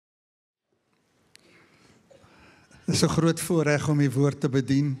Dis 'n groot voorreg om die woord te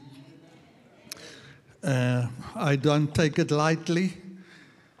bedien. I don't take it lightly,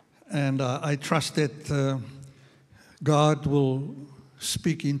 and I trust that God will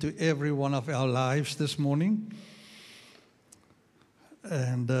speak into every one of our lives this morning,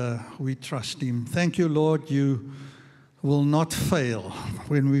 and we trust Him. Thank you, Lord, you will not fail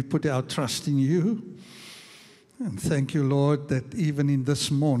when we put our trust in you. And thank you, Lord, that even in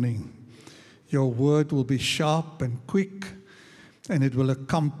this morning, your word will be sharp and quick, and it will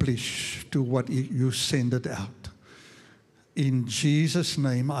accomplish to what you send it out. In Jesus'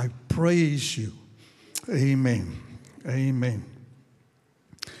 name, I praise you. Amen. Amen.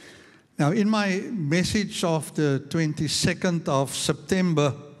 Now, in my message of the 22nd of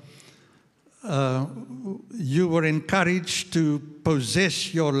September, you were encouraged to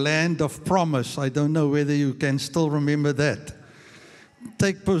possess your land of promise. I don't know whether you can still remember that.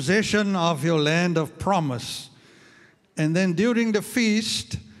 Take possession of your land of promise. And then during the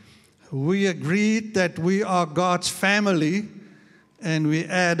feast, we agreed that we are God's family, and we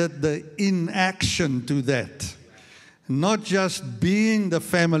added the inaction to that. Not just being the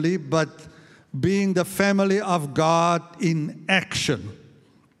family, but being the family of God in action.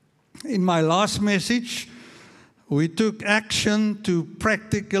 In my last message, we took action to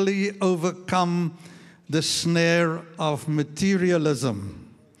practically overcome the snare of materialism.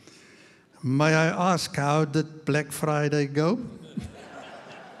 May I ask, how did Black Friday go?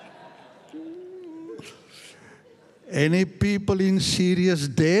 Any people in serious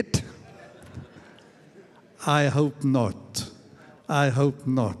debt? I hope not. I hope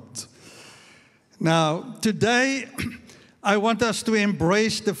not. Now, today, I want us to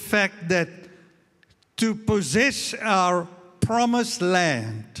embrace the fact that to possess our promised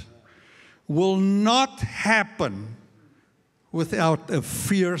land will not happen without a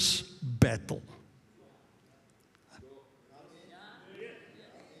fierce battle.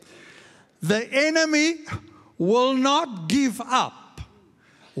 The enemy will not give up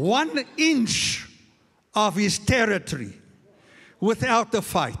 1 inch of his territory without a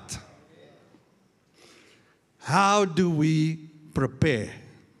fight. How do we prepare?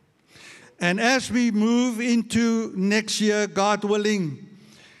 And as we move into next year, God willing,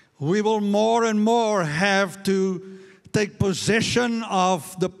 we will more and more have to take possession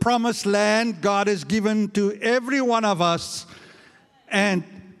of the promised land God has given to every one of us and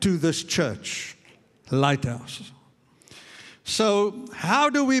to this church, Lighthouse. So how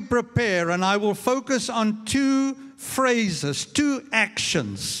do we prepare? And I will focus on 2 phrases, 2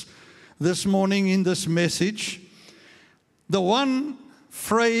 actions this morning in this message. The one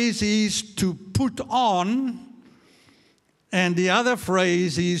phrase is to put on, and the other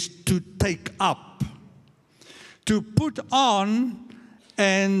phrase is to take up. To put on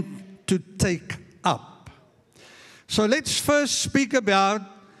and to take up. So let's first speak about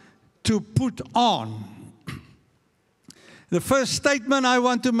to put on. The first statement I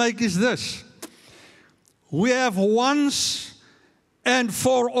want to make is this: we have once and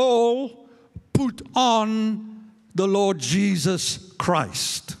for all put on the Lord Jesus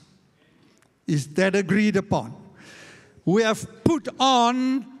Christ. Is that agreed upon? We have put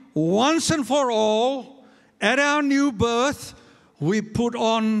on once and for all, at our new birth, we put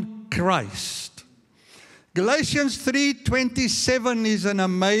on Christ. Galatians 3:27 is an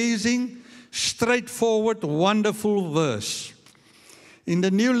amazing, straightforward, wonderful verse. In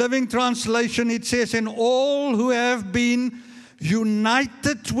the New Living Translation, it says, "And all who have been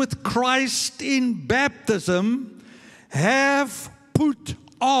united with Christ in baptism have put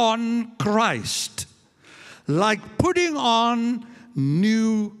on Christ, like putting on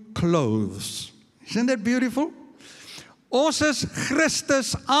new clothes." Isn't that beautiful? Ons is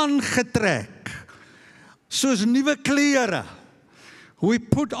Christus aangetrek, soos nuwe klere. We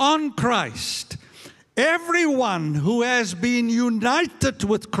put on Christ. Everyone who has been united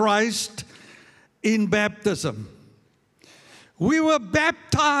with Christ in baptism. We were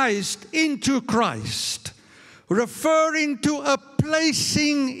baptized into Christ, referring to a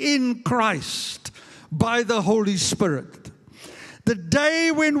placing in Christ by the Holy Spirit. The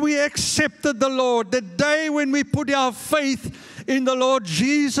day when we accepted the Lord, the day when we put our faith in the Lord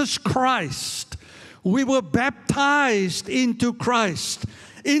Jesus Christ, we were baptized into Christ,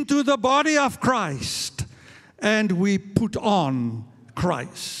 into the body of Christ, and we put on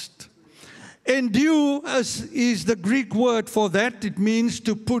Christ. Endue is the Greek word for that. It means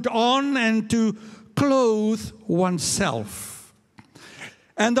to put on and to clothe oneself.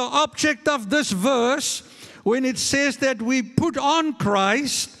 And the object of this verse, when it says that we put on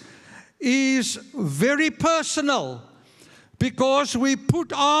Christ, is very personal, because we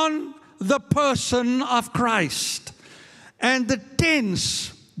put on the person of Christ. And the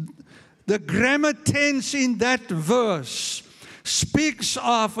tense, the grammar tense in that verse speaks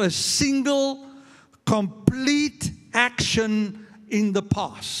of a single, complete action in the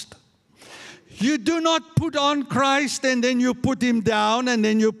past. You do not put on Christ and then you put him down, and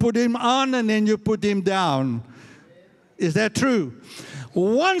then you put him on and then you put him down. Is that true?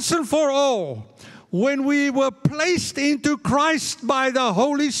 Once and for all, when we were placed into Christ by the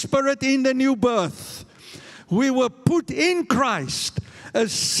Holy Spirit in the new birth, we were put in Christ, a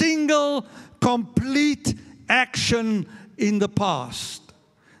single, complete action in the past.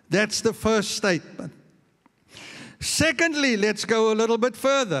 That's the first statement. Secondly, let's go a little bit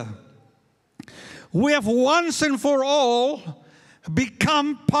further. We have once and for all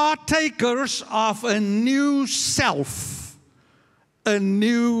become partakers of a new self, a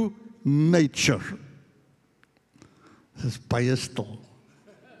new nature. This is baie stil.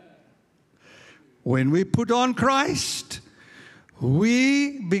 When we put on Christ,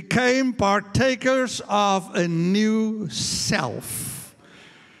 we became partakers of a new self.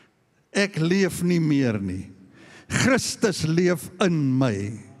 Ek leef nie meer nie. Christus leef in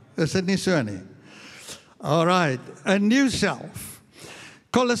my. Is dit nie so nie? All right, a new self.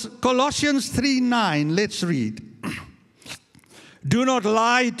 Colossians 3:9, let's read. Do not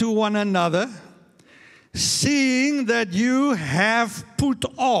lie to one another, seeing that you have put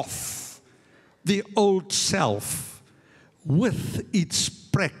off the old self with its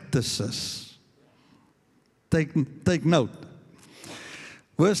practices. Take note.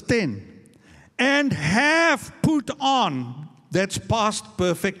 Verse 10. And have put on, that's past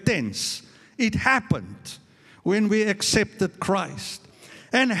perfect tense. It happened when we accepted Christ.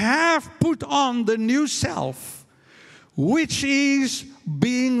 And have put on the new self, which is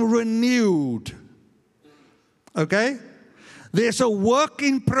being renewed. Okay? There's a work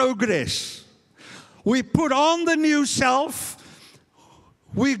in progress. We put on the new self.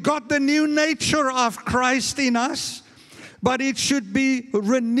 We got the new nature of Christ in us. But it should be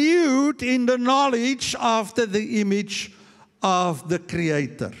renewed in the knowledge after the image of the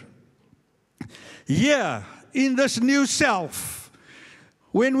Creator. Here, in this new self,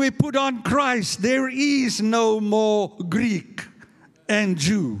 when we put on Christ, there is no more Greek and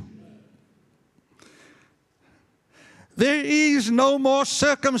Jew. There is no more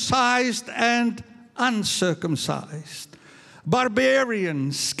circumcised and uncircumcised,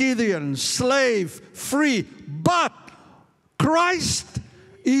 barbarian, Scythian, slave, free, but Christ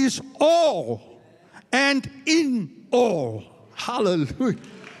is all and in all. Hallelujah.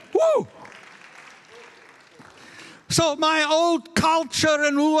 Woo! So my old culture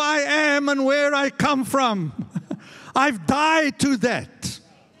and who I am and where I come from, I've died to that.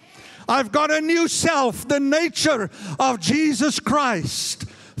 I've got a new self, the nature of Jesus Christ,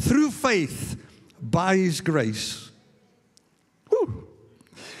 through faith, by His grace. Woo.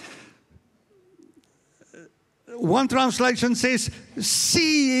 One translation says,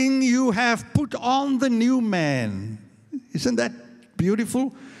 seeing you have put on the new man. Isn't that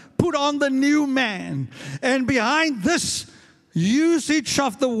beautiful? Put on the new man. And behind this usage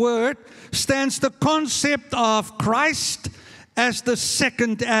of the word stands the concept of Christ as the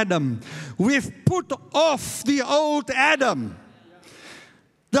second Adam. We've put off the old Adam.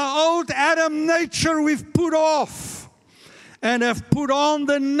 The old Adam nature we've put off and have put on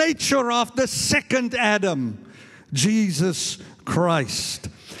the nature of the second Adam, Jesus Christ.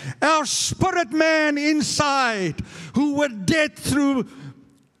 Our spirit man inside, who were dead through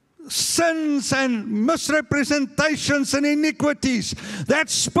sins and misrepresentations and iniquities, that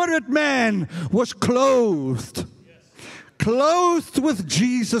spirit man was clothed with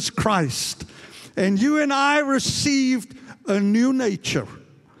Jesus Christ. And you and I received a new nature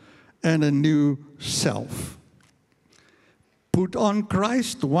and a new self. Put on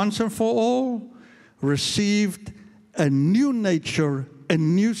Christ once and for all, received a new nature, a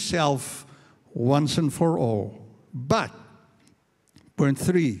new self once and for all. But, point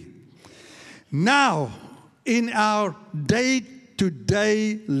 3, now in our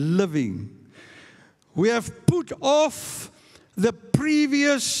day-to-day living, we have put off the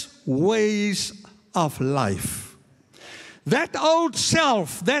previous ways of life. That old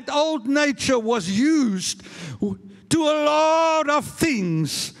self, that old nature was used to a lot of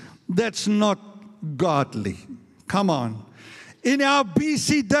things that's not godly. Come on. In our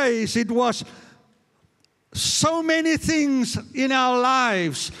BC days, it was so many things in our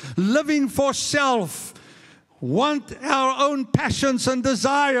lives, living for self, want our own passions and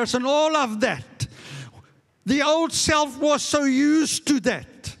desires and all of that. The old self was so used to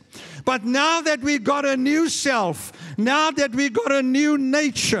that. But now that we got a new self, now that we got a new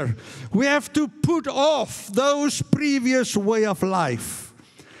nature, we have to put off those previous way of life.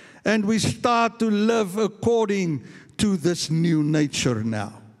 And we start to live according to this new nature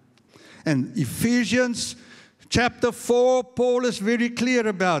now. And Ephesians chapter 4, Paul is very clear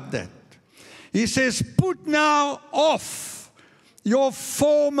about that. He says, put now off your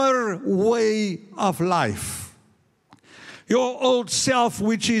former way of life, your old self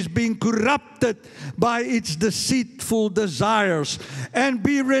which is being corrupted by its deceitful desires, and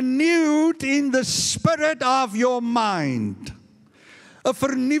be renewed in the spirit of your mind. 'n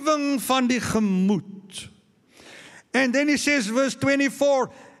vernuwing van die gemoed. And then he says, verse 24,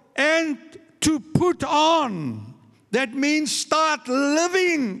 and to put on. That means start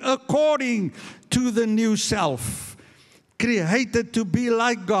living according to the new self, created to be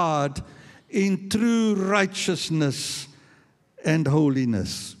like God in true righteousness and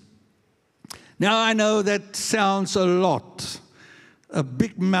holiness. Now I know that sounds a lot, a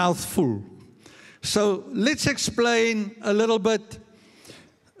big mouthful. So let's explain a little bit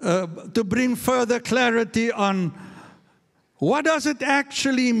to bring further clarity on what does it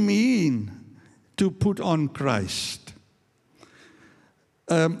actually mean to put on Christ.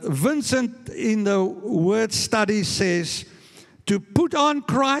 Vincent in the word study says, to put on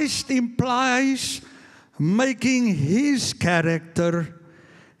Christ implies making His character,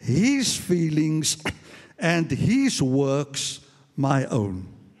 His feelings, and His works my own.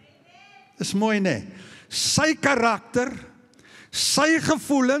 Dis mooi, né? Sy karakter, sy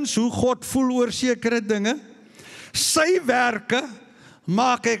gevoelens, hoe God voel oor sekere dinge, sy werke,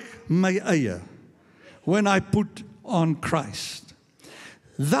 maak ek my eie. When I put on Christ.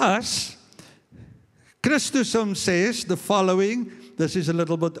 Thus, Christendom says the following. This is a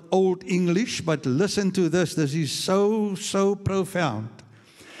little bit old English, but listen to this. This is so profound.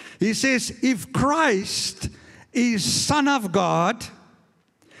 He says, if Christ is Son of God,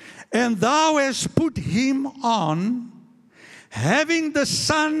 and thou hast put Him on, having the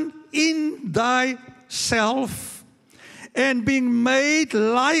Son in thyself, and being made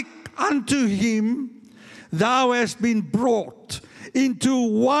like unto Him, thou hast been brought into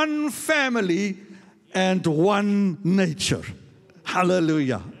one family and one nature.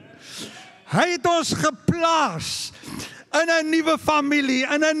 Hallelujah. Hy het ons geplaas in 'n nuwe familie,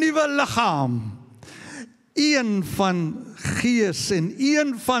 in 'n nuwe liggaam. Een van gees en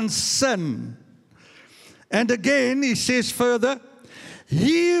een van sin. And again, he says further,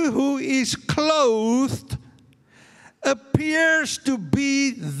 he who is clothed appears to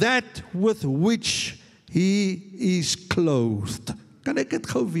be that with which he is clothed. Kan ek dit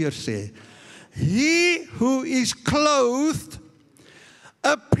gou weer sê? He who is clothed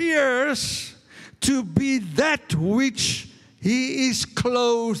appears to be that which he is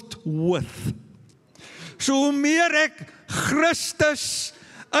clothed with. So hoe meer ek Christus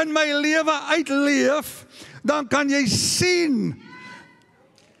in my lewe uitleef, dan kan jy sien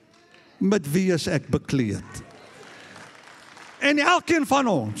met wie is ek bekleed. En elkeen van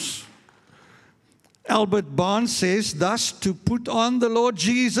ons. Albert Barnes says, thus to put on the Lord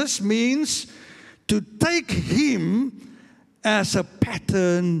Jesus means to take Him as a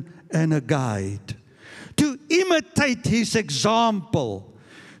pattern and a guide, to imitate His example,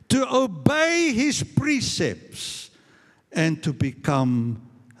 to obey His precepts, and to become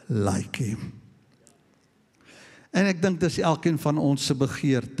like Him. En ek dink dis elkeen van ons se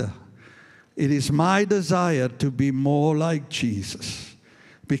begeerte. It is my desire to be more like Jesus,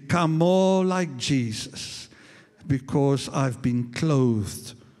 become more like Jesus, because I've been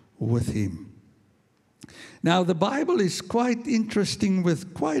clothed with Him. Now, the Bible is quite interesting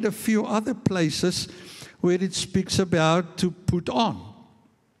with quite a few other places where it speaks about to put on.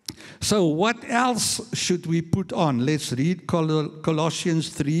 So what else should we put on? Let's read Colossians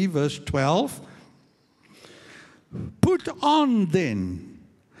 3, verse 12. Put on then,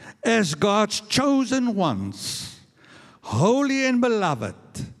 as God's chosen ones, holy and beloved,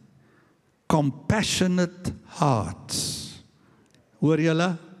 compassionate hearts. Hoor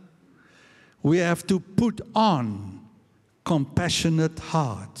julle? We have to put on compassionate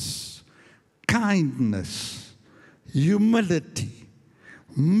hearts, kindness, humility,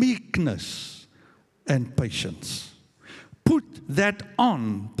 meekness, and patience. Put that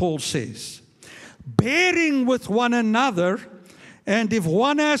on, Paul says, bearing with one another, and if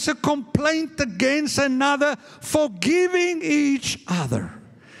one has a complaint against another, forgiving each other.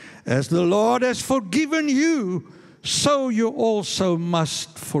 As the Lord has forgiven you, so you also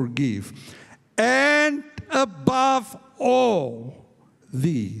must forgive. And above all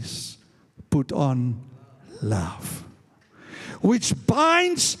these, put on love, which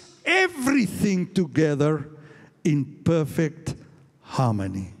binds everything together in perfect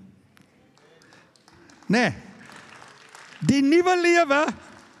harmony. Nee, die nuwe lewe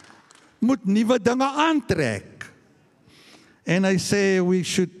moet nuwe dinge aantrek. And I say we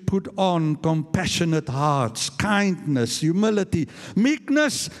should put on compassionate hearts, kindness, humility,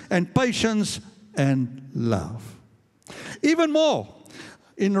 meekness, and patience, and love. Even more,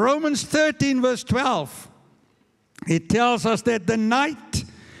 in Romans 13, verse 12, it tells us that the night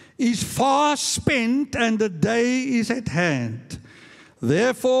is far spent and the day is at hand.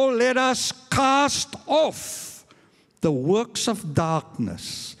 Therefore, let us cast off the works of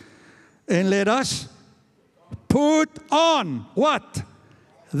darkness and let us put on what?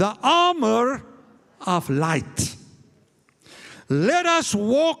 The armor of light. Let us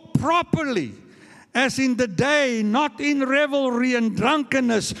walk properly as in the day, not in revelry and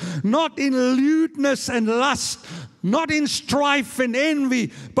drunkenness, not in lewdness and lust, not in strife and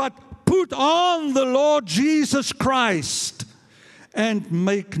envy, but put on the Lord Jesus Christ and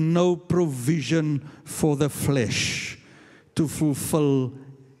make no provision for the flesh to fulfill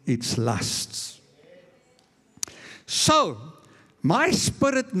its lusts. So, my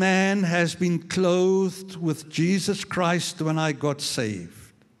spirit man has been clothed with Jesus Christ when I got saved.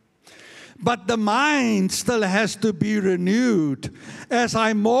 But the mind still has to be renewed as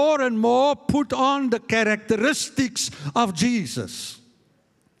I more and more put on the characteristics of Jesus.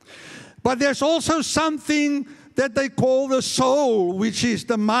 But there's also something that they call the soul, which is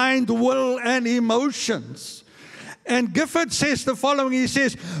the mind, will, and emotions. And Gifford says the following, he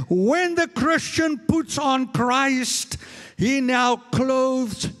says, when the Christian puts on Christ, he now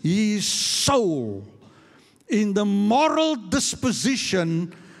clothes his soul in the moral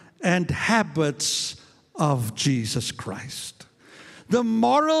disposition and habits of Jesus Christ. The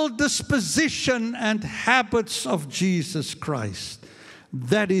moral disposition and habits of Jesus Christ.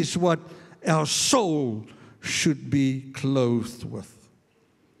 That is what our soul should be clothed with.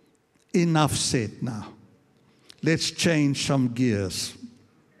 Enough said now. Let's change some gears.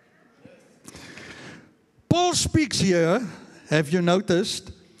 Paul speaks here, have you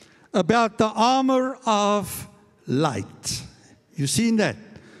noticed, about the armor of light. You seen that?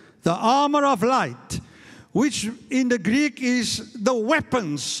 The armor of light, which in the Greek is the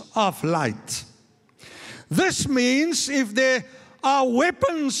weapons of light. This means if there are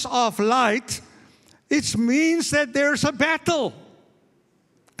weapons of light, it means that there's a battle.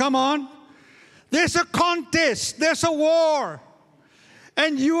 Come on. There's a contest. There's a war.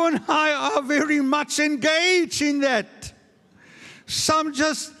 And you and I are very much engaged in that. Some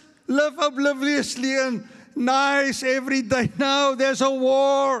just live obliviously and nice every day. No, there's a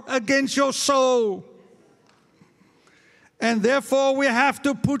war against your soul. And therefore we have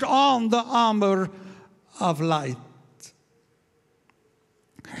to put on the armor of light.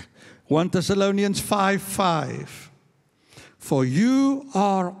 1 Thessalonians 5:5. For you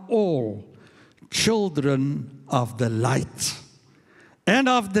are all children of the light and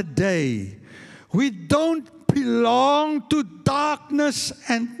of the day. We don't belong to darkness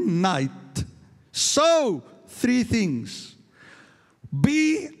and night. So, 3 things.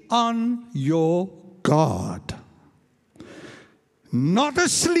 Be on your guard. Not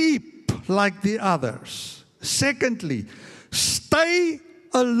asleep like the others. Secondly, stay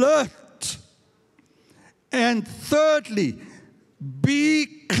alert. And thirdly,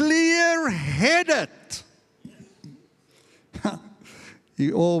 be clear-headed.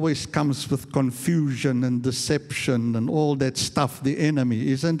 He always comes with confusion and deception and all that stuff, the enemy,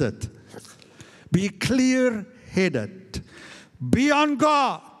 isn't it? Be clear-headed. Be on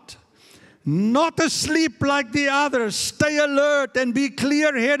guard. Not asleep like the others. Stay alert and be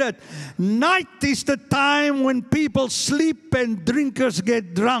clear-headed. Night is the time when people sleep and drinkers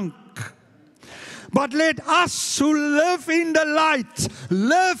get drunk. But let us who live in the light,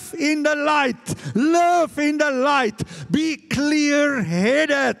 live in the light, live in the light. Be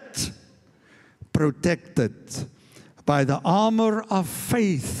clear-headed, protected by the armor of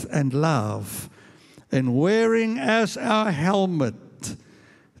faith and love, and wearing as our helmet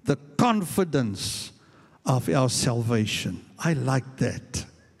the confidence of our salvation. I like that.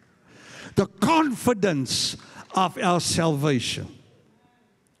 The confidence of our salvation.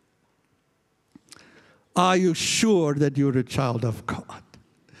 Are you sure that you're a child of God?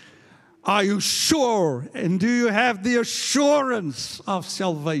 Are you sure? And do you have the assurance of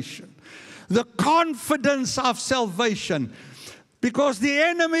salvation? The confidence of salvation. Because the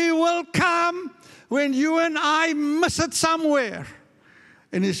enemy will come when you and I miss it somewhere.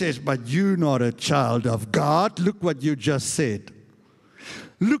 And he says, but you're not a child of God. Look what you just said.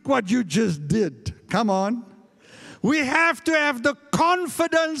 Look what you just did. Come on. We have to have the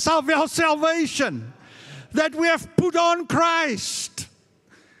confidence of our salvation. that we have put on Christ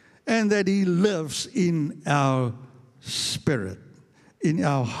and that He lives in our spirit, in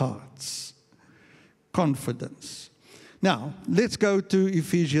our hearts. Confidence. Now, let's go to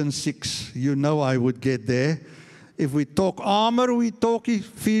Ephesians 6. You know I would get there. If we talk armor, we talk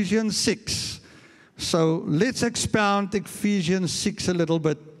Ephesians 6. So let's expound Ephesians 6 a little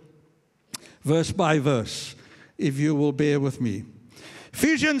bit, verse by verse, if you will bear with me.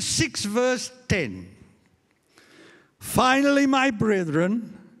 Ephesians 6, verse 10. Finally, my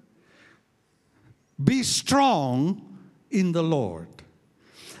brethren, be strong in the Lord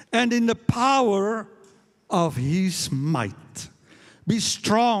and in the power of His might. Be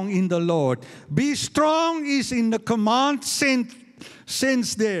strong in the Lord. Be strong is in the command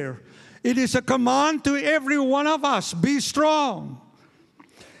sense there. It is a command to every one of us. Be strong.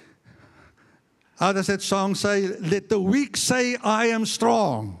 How does that song say? Let the weak say, I am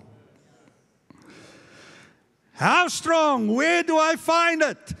strong. How strong? Where do I find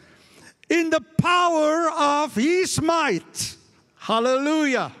it? In the power of His might.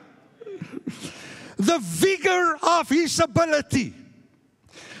 Hallelujah. The vigor of His ability.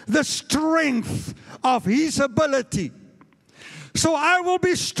 The strength of His ability. So I will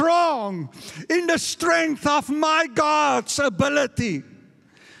be strong in the strength of my God's ability.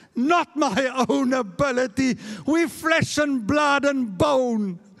 Not my own ability with flesh and blood and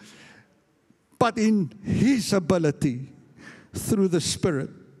bone, but in His ability through the Spirit.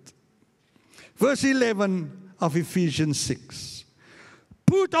 Verse 11 of Ephesians 6.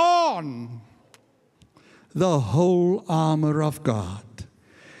 Put on the whole armor of God,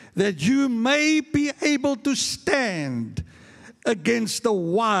 that you may be able to stand against the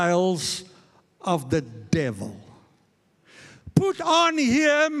wiles of the devil. Put on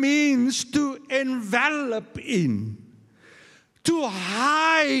here means to envelop in, to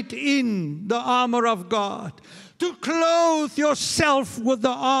hide in the armor of God, to clothe yourself with the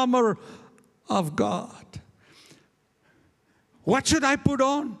armor of God. What should I put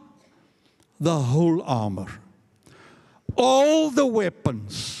on? The whole armor. All the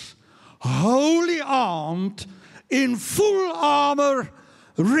weapons, wholly armed, in full armor,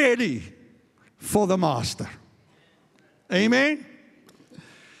 ready for the master. Amen?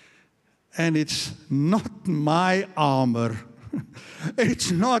 And it's not my armor.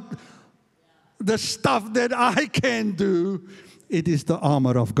 It's not the stuff that I can do. It is the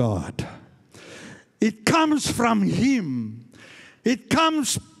armor of God. It comes from Him. It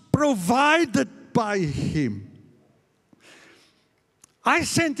comes provided by Him. I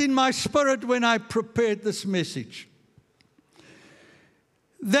sent in my spirit when I prepared this message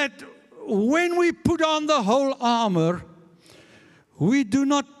that when we put on the whole armor, we do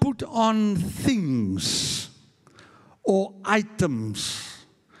not put on things or items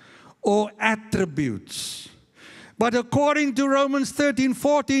or attributes. But according to Romans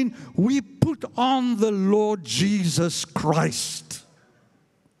 13:14, we put on the Lord Jesus Christ.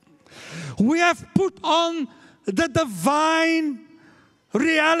 We have put on the divine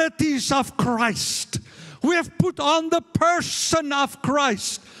realities of Christ. We have put on the person of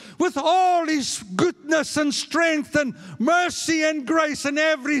Christ with all His goodness and strength and mercy and grace and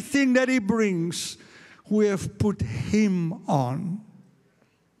everything that He brings. We have put Him on.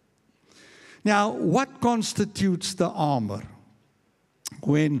 Now, what constitutes the armor?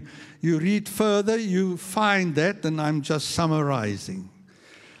 When you read further, you find that, and I'm just summarizing.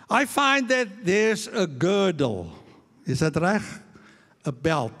 I find that there's a girdle. Is that right? A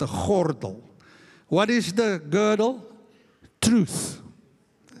belt, a gordel. What is the girdle? Truth.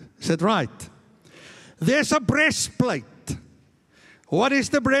 Is that right? There's a breastplate. What is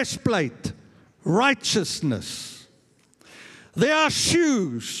the breastplate? Righteousness. There are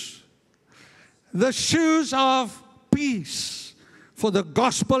shoes. The shoes of peace, for the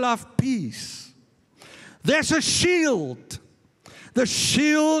gospel of peace. There's a shield. The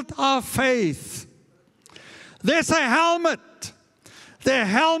shield of faith. There's a helmet. The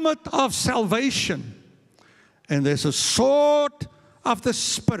helmet of salvation. And there's a sword of the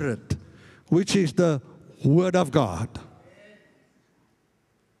Spirit, which is the Word of God.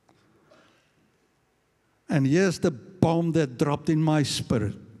 And here's the bomb that dropped in my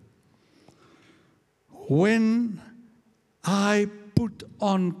spirit. When I put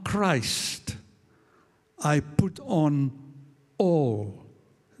on Christ, I put on all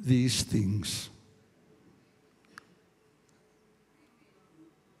these things.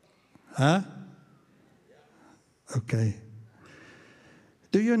 Huh? Okay.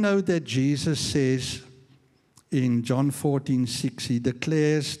 Do you know that Jesus says in John 14:6, He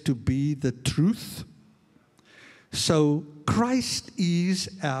declares to be the truth? So Christ is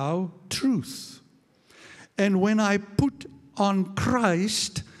our truth. And when I put on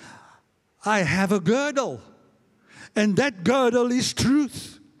Christ, I have a girdle. And that girdle is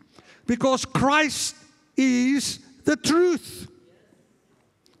truth. Because Christ is the truth.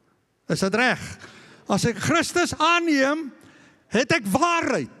 Is dit reg? As ek Christus aanneem, het ek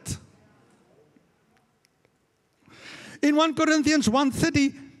waarheid. In 1 Corinthians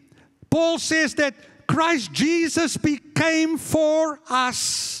 1:30, Paul says that Christ Jesus became for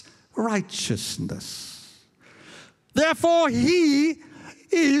us righteousness. Therefore, He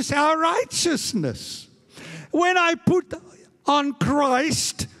is our righteousness. When I put on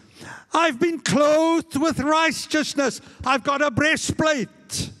Christ, I've been clothed with righteousness. I've got a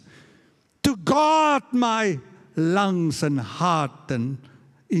breastplate to guard my lungs and heart and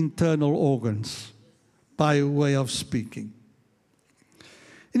internal organs, by way of speaking.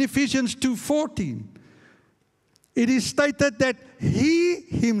 In Ephesians 2:14, it is stated that He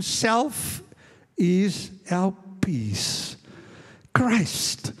Himself is our peace.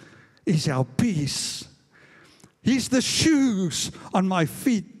 Christ is our peace. He's the shoes on my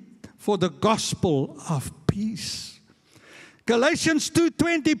feet for the gospel of peace. Galatians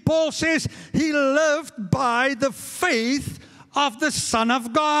 2:20, Paul says he lived by the faith of the Son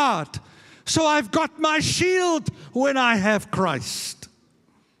of God. So I've got my shield when I have Christ.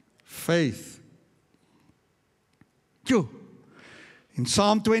 Faith. In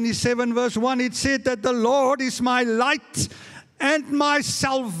Psalm 27 verse 1, it said that the Lord is my light and my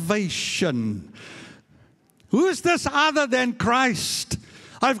salvation. Who is this other than Christ?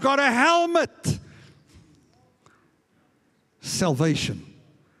 I've got a helmet. Salvation.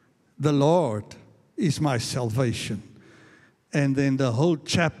 The Lord is my salvation. And then the whole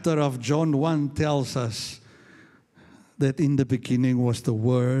chapter of John 1 tells us that in the beginning was the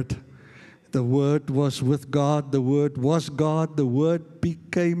Word. The Word was with God. The Word was God. The Word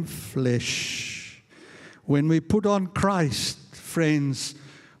became flesh. When we put on Christ, friends,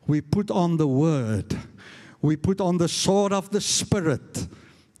 we put on the Word. We put on the sword of the Spirit,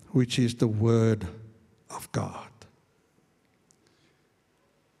 which is the Word of God.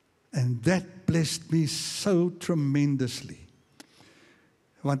 And that blessed me so tremendously.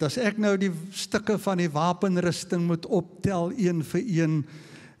 Want as ek nou die stukke van die wapenrusting moet optel een vir een,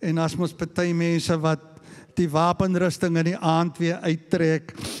 en as mos party mense wat die wapenrusting in die aand weer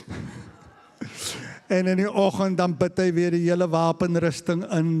uittrek, en in die oggend dan bid hy weer die hele wapenrusting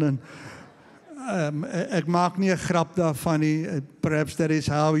in, en ek maak nie 'n grap daarvan nie, perhaps that is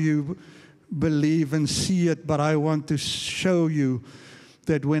how you believe and see it, but I want to show you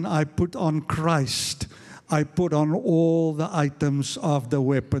that when I put on Christ, I put on all the items of the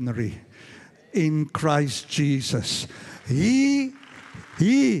weaponry in Christ Jesus. He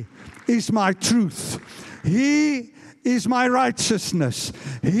is my truth. He is my righteousness.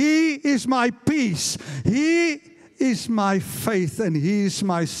 He is my peace. He is my faith, and He is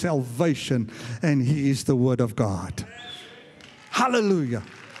my salvation, and He is the Word of God. Hallelujah.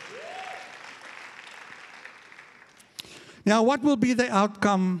 Now, what will be the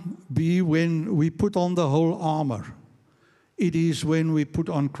outcome be when we put on the whole armor? It is when we put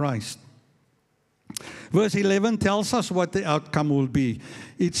on Christ. Verse 11 tells us what the outcome will be.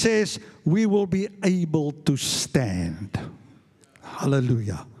 It says, we will be able to stand.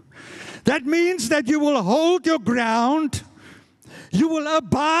 Hallelujah. That means that you will hold your ground. You will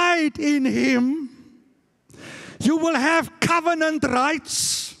abide in Him. You will have covenant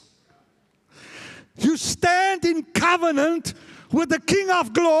rights. You stand in covenant with the King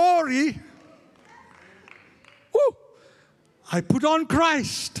of glory. Woo! I put on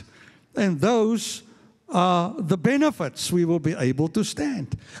Christ. And those are the benefits. We will be able to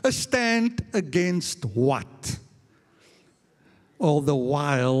stand. A stand against what? All the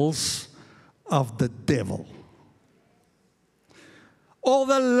wiles of the devil. All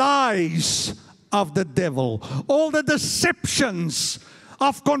the lies of the devil. All the deceptions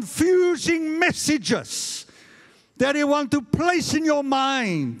of confusing messages that He wants to place in your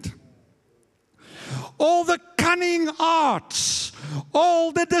mind. All the cunning arts,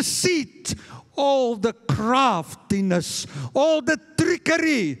 all the deceit, all the craftiness, all the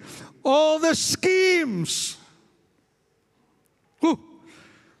trickery, all the schemes.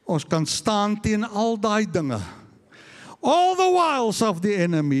 Ons kan staan teen al daai dinge. All the wiles of the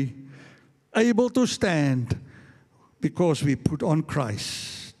enemy, able to stand because we put on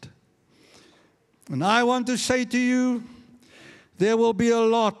Christ. And I want to say to you, there will be a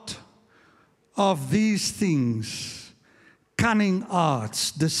lot of these things. Cunning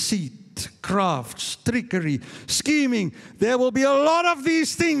arts, deceit, crafts, trickery, scheming. There will be a lot of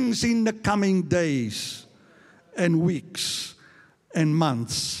these things in the coming days and weeks and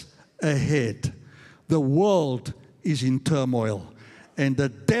months ahead. the world is in turmoil. And the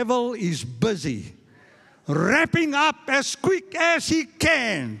devil is busy wrapping up as quick as he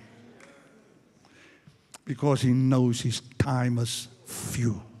can, because he knows his time is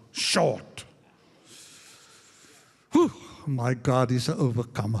short. Whew, my God is an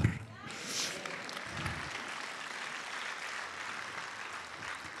overcomer.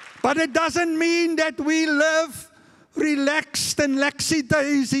 But it doesn't mean that we live relaxed and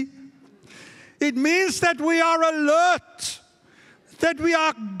laxy-daisy. It means that we are alert, that we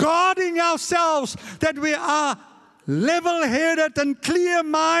are guarding ourselves, that we are level-headed and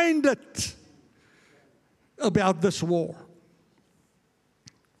clear-minded about this war.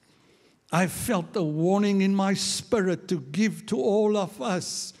 I felt a warning in my spirit to give to all of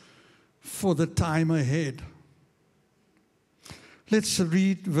us for the time ahead. Let's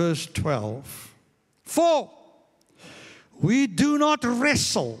read verse 12. For we do not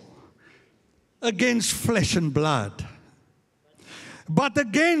wrestle against flesh and blood, but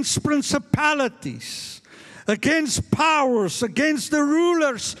against principalities, against powers, against the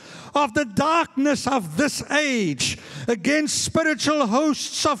rulers of the darkness of this age, against spiritual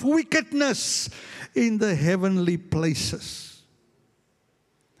hosts of wickedness in the heavenly places.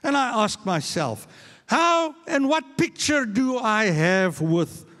 And I ask myself, how and what picture do I have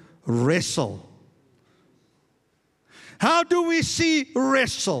with wrestle? How do we see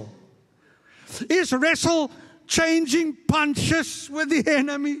wrestle? Is wrestle changing punches with the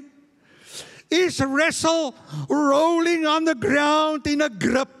enemy? Is wrestle rolling on the ground in a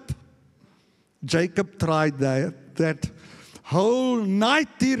grip? Jacob tried that whole night.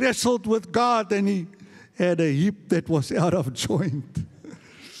 He wrestled with God and he had a hip that was out of joint.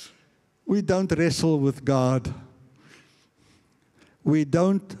 We don't wrestle with God. We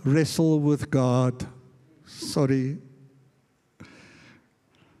don't wrestle with God. Sorry.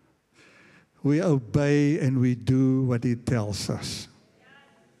 We obey and we do what He tells us.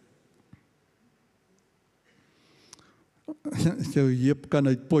 Jou heup kan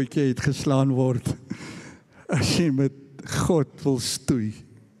uit potjie uitgeslaan word as jy met God wil stoei.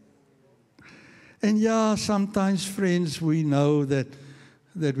 And yeah, sometimes, friends, we know that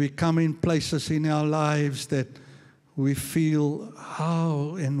we come in places in our lives that we feel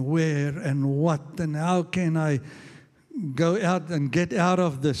how and where and what and how can I go out and get out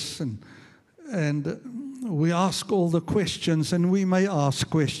of this, and we ask all the questions, and we may ask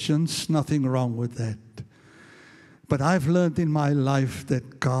questions, nothing wrong with that. But I've learned in my life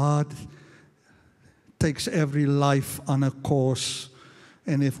that God takes every life on a course,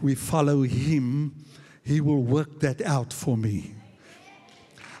 and if we follow Him, He will work that out for me.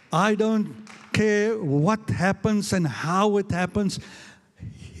 I don't care what happens and how it happens.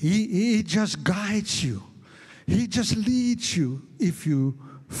 He just guides you. He just leads you if you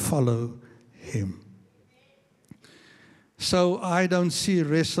follow Him. So I don't see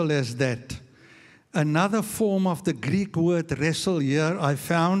wrestle as that. Another form of the Greek word wrestle here I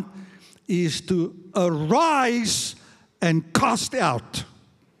found is to arise and cast out.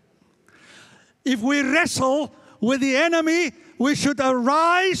 If we wrestle with the enemy, we should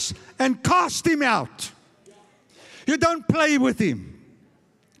arise and cast him out. You don't play with him.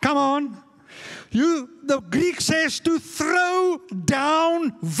 Come on. The Greek says to throw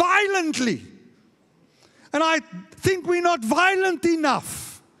down violently. And I think we're not violent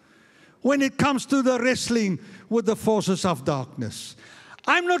enough when it comes to the wrestling with the forces of darkness.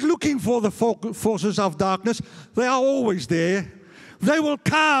 I'm not looking for the forces of darkness. They are always there. They will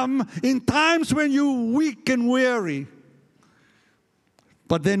come in times when you're weak and weary.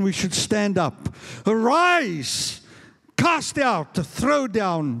 But then we should stand up, arise, cast out, throw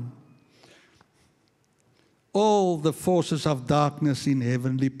down all the forces of darkness in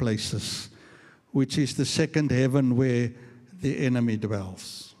heavenly places, which is the second heaven where the enemy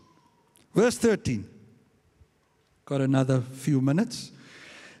dwells. Verse 13. Got another few minutes.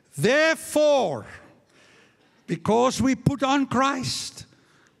 Therefore, because we put on Christ,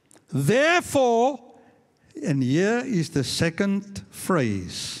 therefore, and here is the second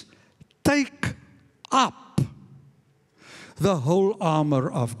phrase, take up the whole armor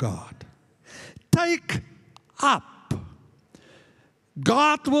of God. Take up.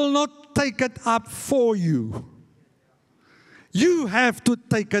 God will not take it up for you. You have to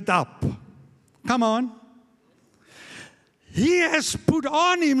take it up. Come on. He has put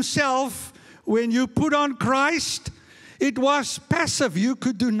on Himself. When you put on Christ, it was passive. You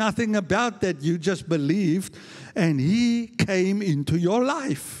could do nothing about that. You just believed, and He came into your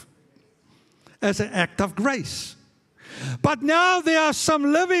life as an act of grace. But now there are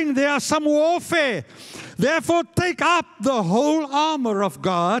some living, there are some warfare. Therefore, take up the whole armor of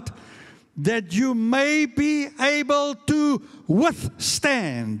God, that you may be able to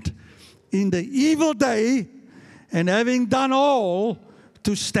withstand in the evil day, and having done all,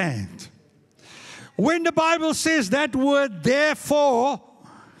 to stand. When the Bible says that word, therefore,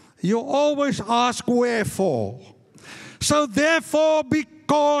 you always ask wherefore. So therefore,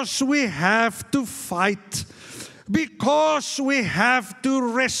 because we have to fight, because we have to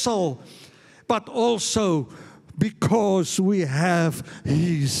wrestle, but also because we have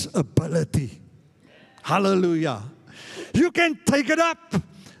His ability. Hallelujah. You can take it up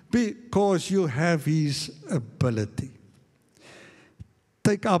because you have His ability.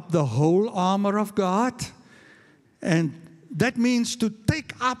 Take up the whole armor of God, and that means to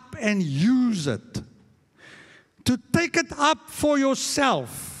take up and use it. To take it up for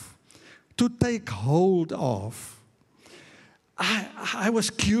yourself, to take hold of. I was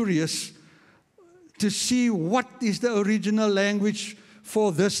curious to see what is the original language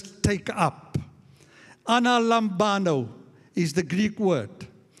for this take up. Analambano is the Greek word.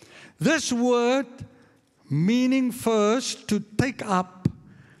 This word, meaning first to take up,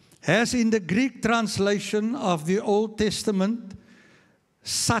 has in the Greek translation of the Old Testament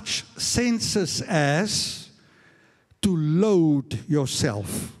such senses as to load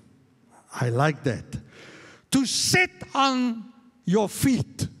yourself. I like that. To set on your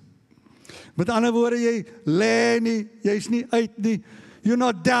feet. Met ander woorde, jy lê nie, jy's nie uit nie. You're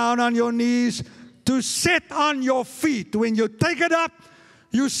not down on your knees. To set on your feet. When you take it up,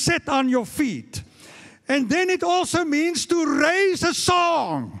 you set on your feet. And then it also means to raise a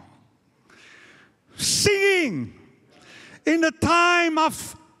song. Singing in the time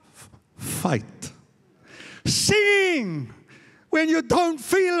of fight. Singing when you don't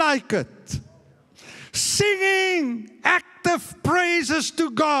feel like it. Singing active praises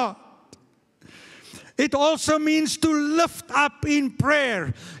to God. It also means to lift up in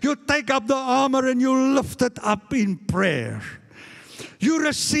prayer. You take up the armor and you lift it up in prayer. You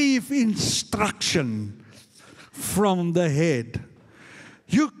receive instruction from the head.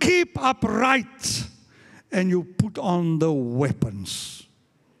 You keep upright and you put on the weapons.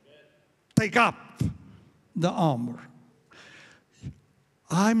 Take up the armor.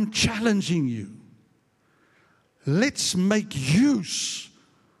 I'm challenging you. Let's make use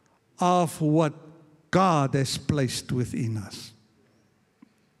of what God has placed within us.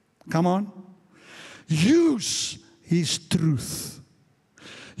 Come on. Use His truth.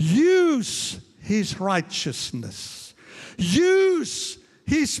 Use His righteousness. Use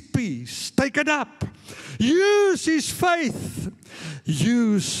His peace. Take it up. Use His faith.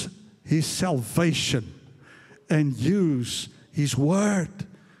 Use His salvation. And use His word,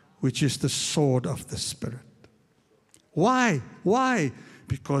 which is the sword of the Spirit. Why? Why?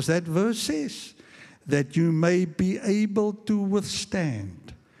 Because that verse says that you may be able to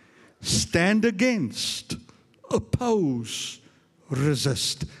withstand, stand against, oppose,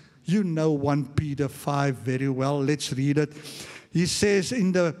 resist. You know 1 Peter 5 very well. Let's read it. He says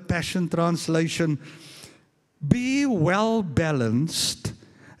in the Passion Translation, be well balanced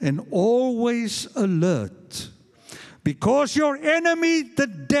and always alert, because your enemy, the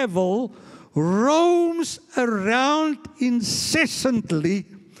devil, roams around incessantly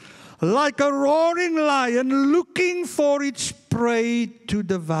like a roaring lion looking for its prey to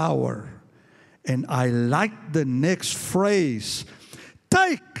devour. And I like the next phrase.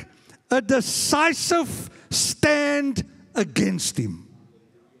 Take a decisive stand against him.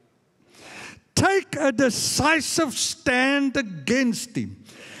 Take a decisive stand against him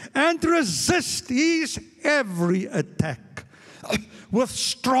and resist his every attack with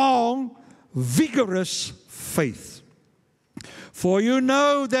strong, vigorous faith. For you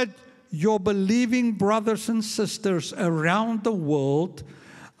know that your believing brothers and sisters around the world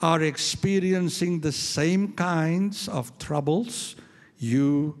are experiencing the same kinds of troubles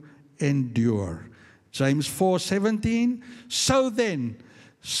you endure. James 4:17. So then,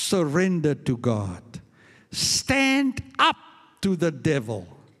 surrender to God. Stand up to the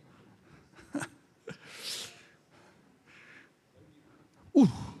devil.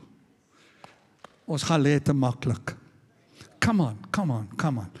 Ons gaan lê te maklik. Come on, come on,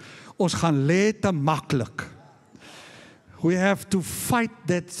 come on. Ons gaan lê te maklik. We have to fight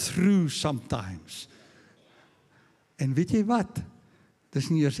that through sometimes. En weet jy wat? Dis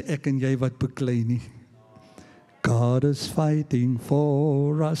nie eers ek en jy wat beklei nie. God is fighting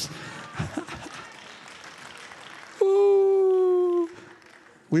for us. Ooh.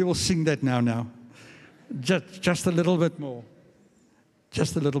 We will sing that now. Just a little bit more.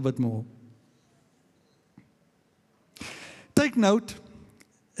 Just a little bit more. Take note.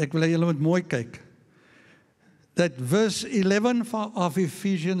 Ek wil hê julle moet mooi kyk. that verse 11 of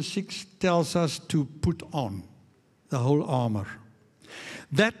Ephesians 6 tells us to put on the whole armor.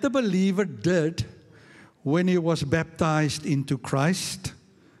 That the believer did when he was baptized into Christ,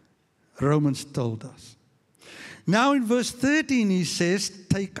 Romans told us. Now in verse 13 he says,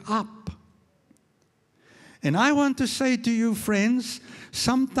 take up. And I want to say to you, friends,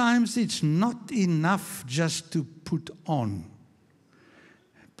 sometimes it's not enough just to put on,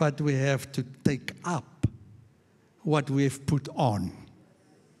 but we have to take up what we've put on.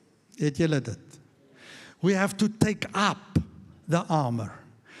 Het julle dit? We have to take up the armor.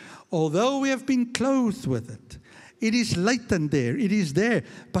 Although we have been clothed with it, it is latent there, it is there,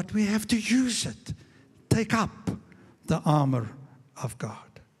 but we have to use it. Take up the armor of God.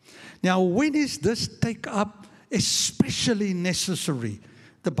 Now, when is this take up especially necessary?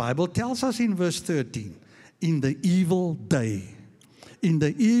 The Bible tells us in verse 13, in the evil day. In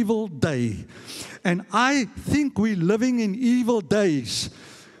the evil day. And I think we're living in evil days.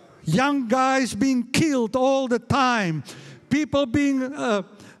 Young guys being killed all the time. People being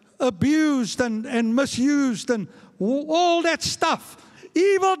abused and misused and all that stuff.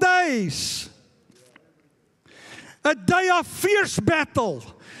 Evil days. A day of fierce battle.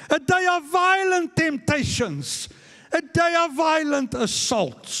 A day of violent temptations. A day of violent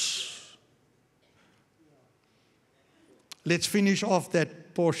assaults. Let's finish off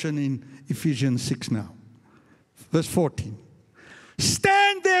that portion in Ephesians 6 now. Verse 14.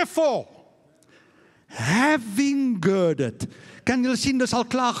 Stand therefore, having girded. Kan julle sien, dis al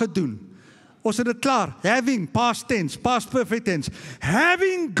klaar gedoen. Ons het dit klaar. Having, past tense, past perfect tense.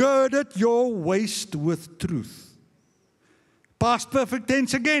 Having girded your waist with truth. Past perfect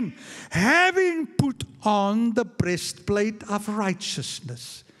tense again. Having put on the breastplate of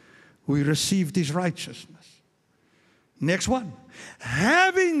righteousness. We received His righteousness. Next one.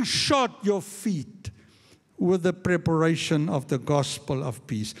 Having shod your feet with the preparation of the gospel of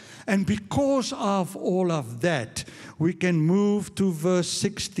peace. And because of all of that, we can move to verse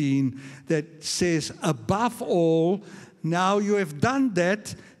 16 that says, above all, now you have done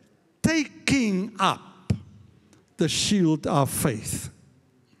that, taking up the shield of faith,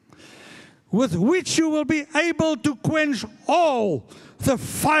 with which you will be able to quench all the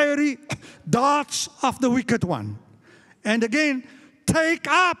fiery darts of the wicked one. And again, take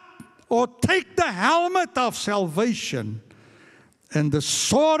up or take the helmet of salvation and the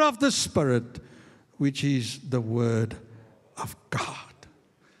sword of the Spirit, which is the word of God.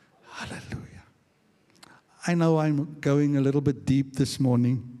 Hallelujah. I know I'm going a little bit deep this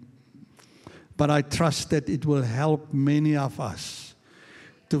morning, but I trust that it will help many of us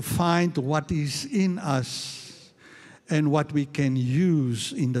to find what is in us and what we can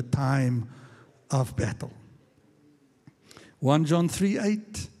use in the time of battle. 1 John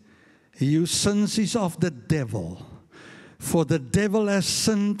 3:8. He who sins is of the devil, for the devil has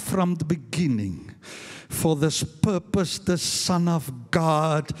sinned from the beginning. For this purpose the Son of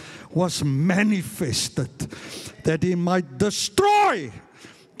God was manifested, that He might destroy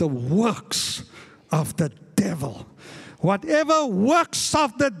the works of the devil. Whatever works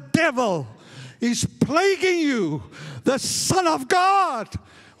of the devil is plaguing you, the Son of God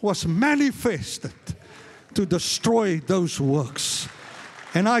was manifested to destroy those works.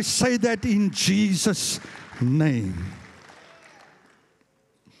 And I say that in Jesus' name.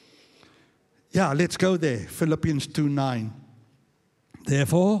 Yeah, let's go there. Philippians 2:9.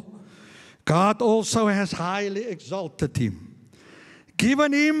 Therefore, God also has highly exalted Him,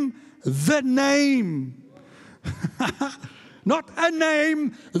 given Him the name. Not a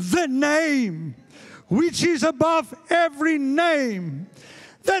name, the name, which is above every name.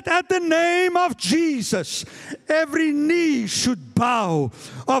 That at the name of Jesus, every knee should bow,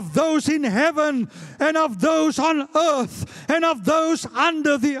 of those in heaven and of those on earth and of those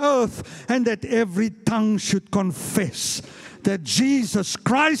under the earth, and that every tongue should confess that Jesus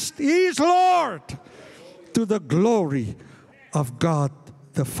Christ is Lord, to the glory of God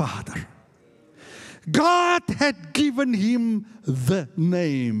the Father. God had given Him the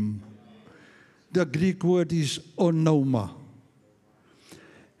name. The Greek word is onoma.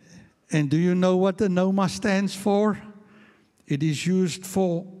 And do you know what the onoma stands for? It is used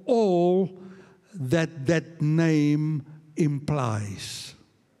for all that that name implies.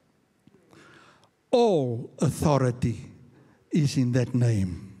 All authority is in that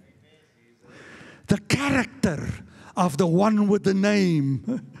name. The character of the one with the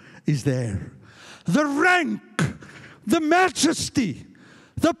name is there. The rank, the majesty,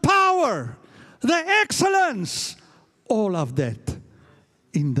 the power, the excellence, all of that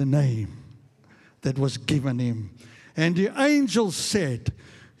in the name that was given Him. And the angel said,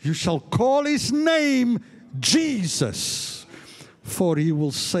 you shall call His name Jesus, for he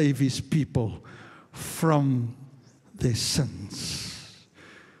will save his people from their sins.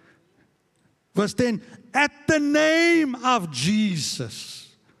 Verse 10, at the name of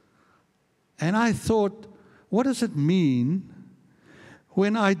Jesus. And I thought, what does it mean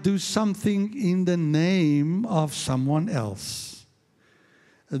when I do something in the name of someone else?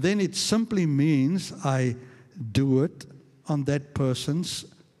 Then it simply means I do it on that person's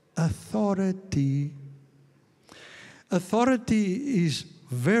authority. Authority is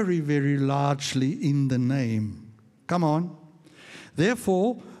very, very largely in the name. Come on.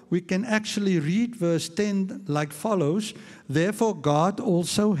 Therefore, we can actually read verse 10 like follows. Therefore, God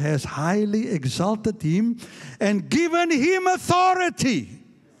also has highly exalted him and given him authority,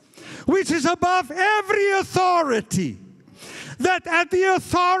 which is above every authority, that at the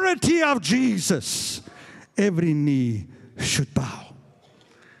authority of Jesus, every knee should bow.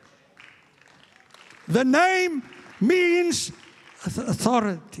 The name means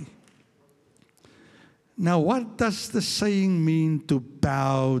authority. Now, what does the saying mean to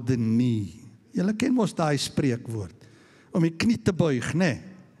bow the knee? Julle ken mos daai spreekwoord, om die knie te buig, né?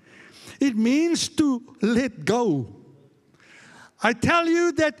 It means to let go. I tell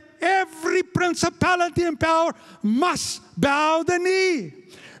you that every principality and power must bow the knee.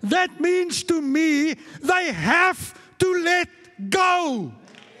 That means to me, they have to let go.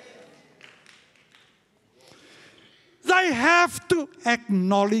 They have to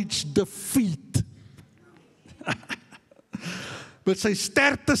acknowledge defeat. Met sy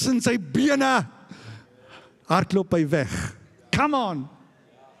sterktes in sy bene, hardloop hy weg. Come on.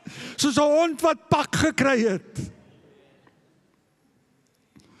 Soos 'n hond wat pak gekry het.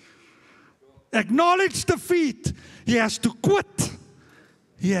 Acknowledge defeat. He has to quit.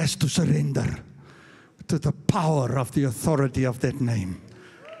 He has to surrender to the power of the authority of that name.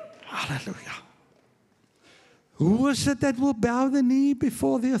 Hallelujah. Who is it that will bow the knee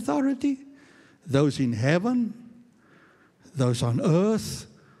before the authority? Those in heaven, those on earth,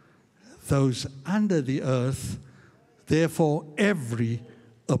 those under the earth, therefore every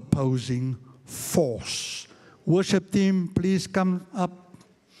opposing force. Worship team, please come up.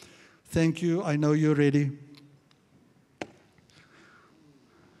 Thank you. I know you're ready.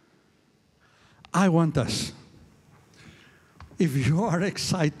 I want us, if you are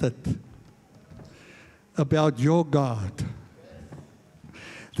excited about your God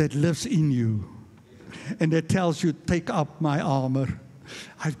that lives in you and that tells you, take up my armor.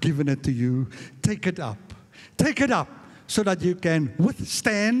 I've given it to you. Take it up. Take it up so that you can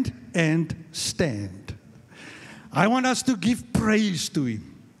withstand and stand. I want us to give praise to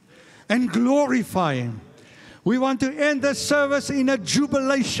him and glorify him. We want to end the service in a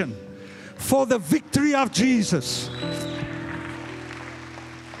jubilation for the victory of Jesus.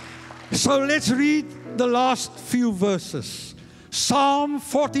 So let's read the last few verses. Psalm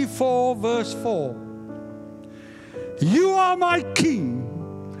 44 verse 4. You are my King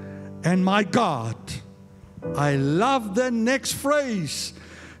and my God. I love the next phrase.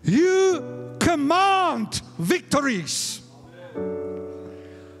 You command victories.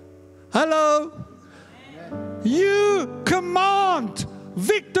 Hello? You command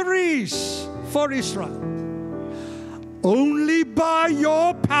victories for Israel. Only by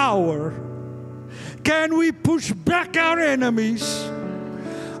your power can we push back our enemies.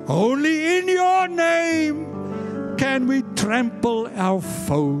 Only in your name can we trample our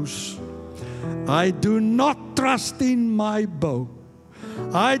foes. I do not trust in my bow.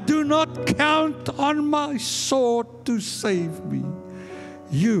 I do not count on my sword to save me.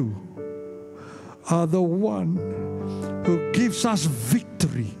 You are the one who gives us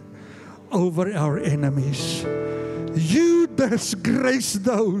victory over our enemies. You disgrace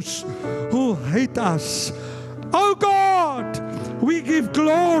those who hate us. Oh God, we give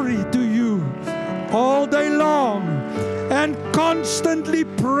glory to you all day long and constantly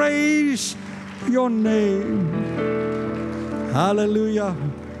praise your name. Hallelujah.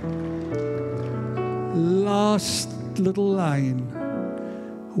 Last little line.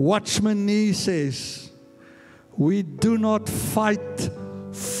 Watchman Nee says, we do not fight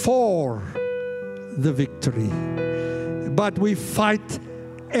for the victory, but we fight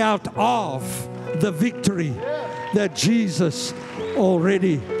out of the victory that Jesus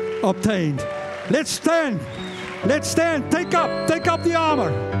already obtained. Let's stand. Let's stand. Take up the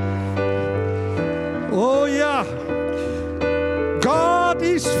armor. Oh yeah. God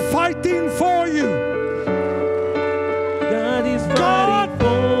is fighting for you. God is fighting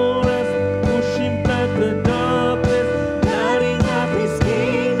for us, pushing back the darkness, lighting up his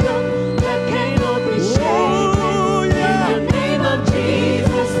kingdom that cannot be shaken. Oh, yeah. In the name of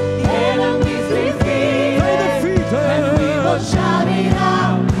Jesus, the enemy's defeated.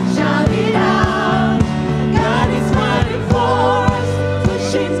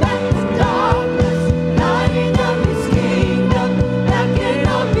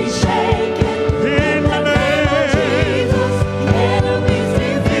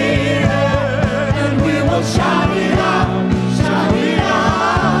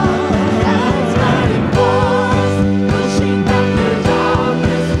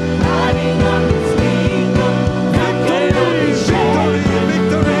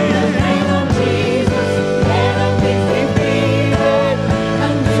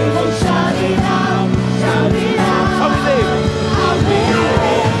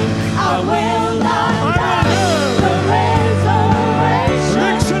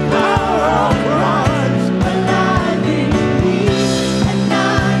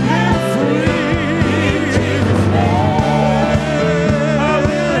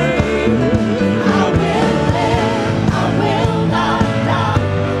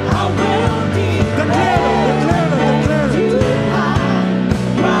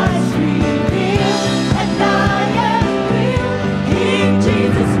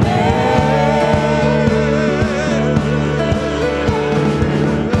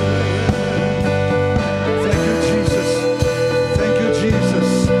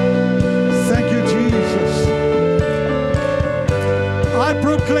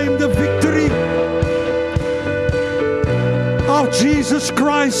 Jesus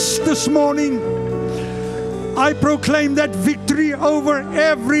Christ this morning, I proclaim that victory over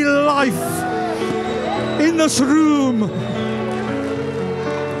every life in this room.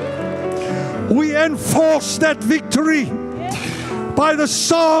 We enforce that victory by the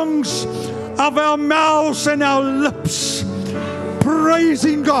songs of our mouths and our lips,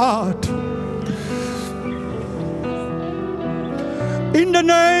 praising God. In the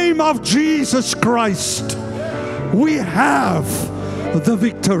name of Jesus Christ, we have the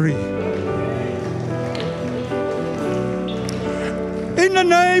victory. In the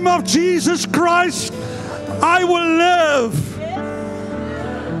name of Jesus Christ, I will live.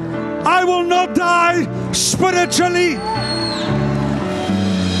 I will not die spiritually.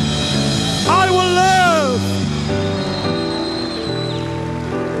 I will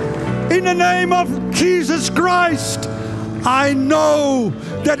live. In the name of Jesus Christ, I know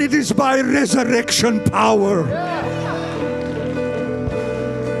that it is by resurrection power.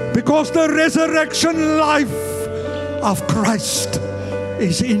 Because the resurrection life of Christ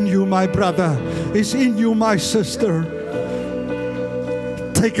is in you, my brother, is in you, my sister.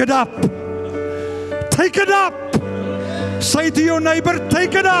 Take it up. Take it up. Say to your neighbor,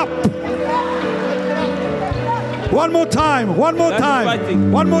 take it up. One more time. One more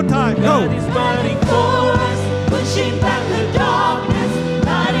time. One more time. Go. God is fighting for us, pushing back the darkness,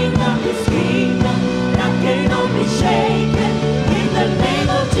 lighting up His kingdom that cannot be shaken. In the name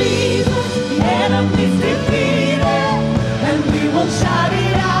of Jesus, the enemy's defeated, and we will shout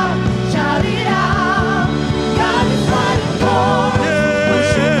it out, shout it out. God is fighting for us,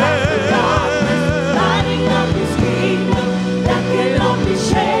 pushing back the darkness, lighting up His kingdom that cannot be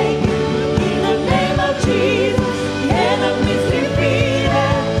shaken. In the name of Jesus, the enemy's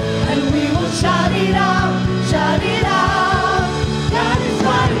defeated, and we will shout it out, shout it out. God is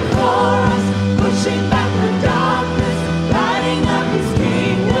fighting for us, pushing back the darkness, lighting up His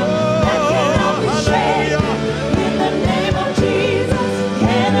kingdom that cannot be shaken. In the name of Jesus, the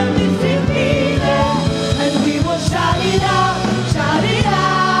enemy's defeated, and we will shout it out, shout it out.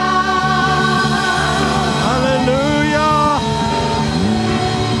 Hallelujah.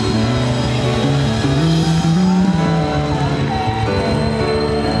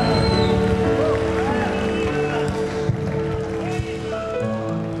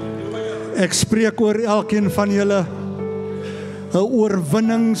 Ek spreek oor elkeen van julle 'n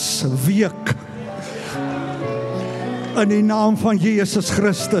oorwinningsweek in die naam van Jesus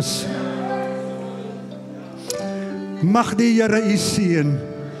Christus. Mag die Here u seën.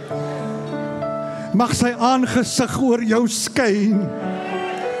 Mag sy aangesig oor jou skyn.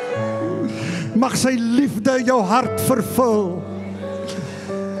 Mag sy liefde jou hart vervul.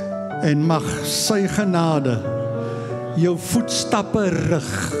 En mag sy genade jou voetstappe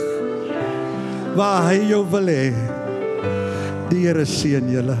rig waar hy jou wil hê. Die Here seën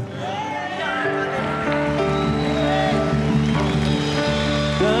julle.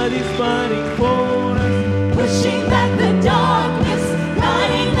 God is fighting for